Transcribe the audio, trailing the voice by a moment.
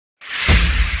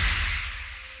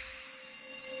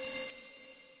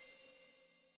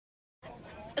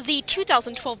The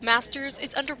 2012 Masters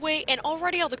is underway, and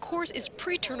already on the course is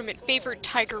pre-tournament favorite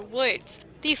Tiger Woods.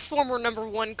 The former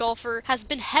 #1 golfer has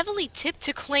been heavily tipped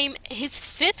to claim his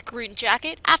fifth green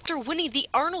jacket after winning the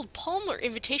Arnold Palmer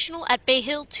Invitational at Bay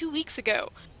Hill 2 weeks ago.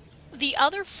 The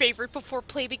other favorite before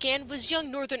play began was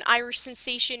young Northern Irish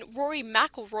sensation Rory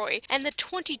McIlroy, and the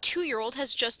 22-year-old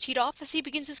has just teed off as he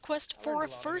begins his quest for a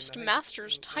first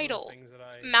Masters title.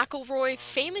 McIlroy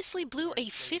famously blew a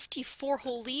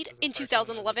 54-hole lead in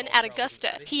 2011 at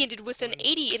Augusta. He ended with an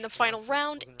 80 in the final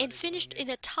round and finished in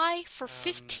a tie for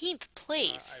 15th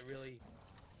place.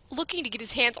 Looking to get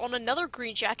his hands on another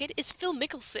green jacket is Phil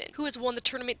Mickelson, who has won the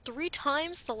tournament 3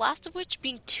 times, the last of which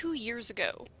being 2 years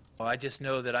ago. I just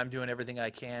know that I'm doing everything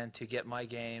I can to get my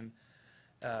game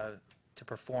to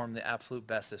perform the absolute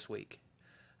best this week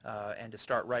and to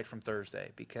start right from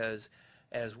Thursday, because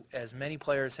as many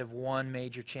players have won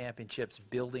major championships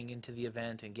building into the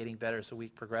event and getting better as the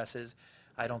week progresses,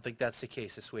 I don't think that's the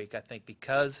case this week. I think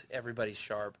because everybody's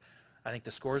sharp, I think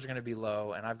the scores are going to be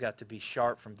low, and I've got to be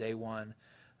sharp from day one,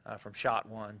 from shot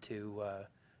one, to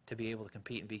be able to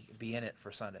compete and be in it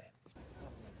for Sunday.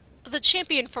 The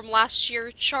champion from last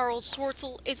year, Charles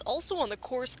Schwartzel, is also on the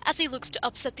course as he looks to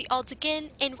upset the odds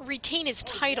again and retain his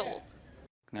title.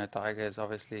 Tiger has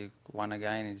obviously won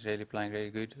again. He's really playing really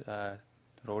good.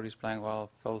 Rory's playing well.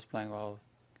 Phil's playing well.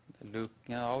 Luke,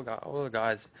 all the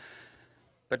guys.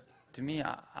 But to me,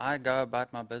 I go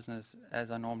about my business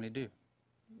as I normally do.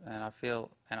 And I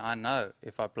feel, and I know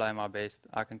if I play my best,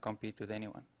 I can compete with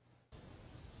anyone.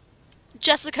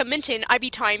 Jessica Minton,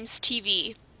 IB Times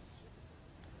TV.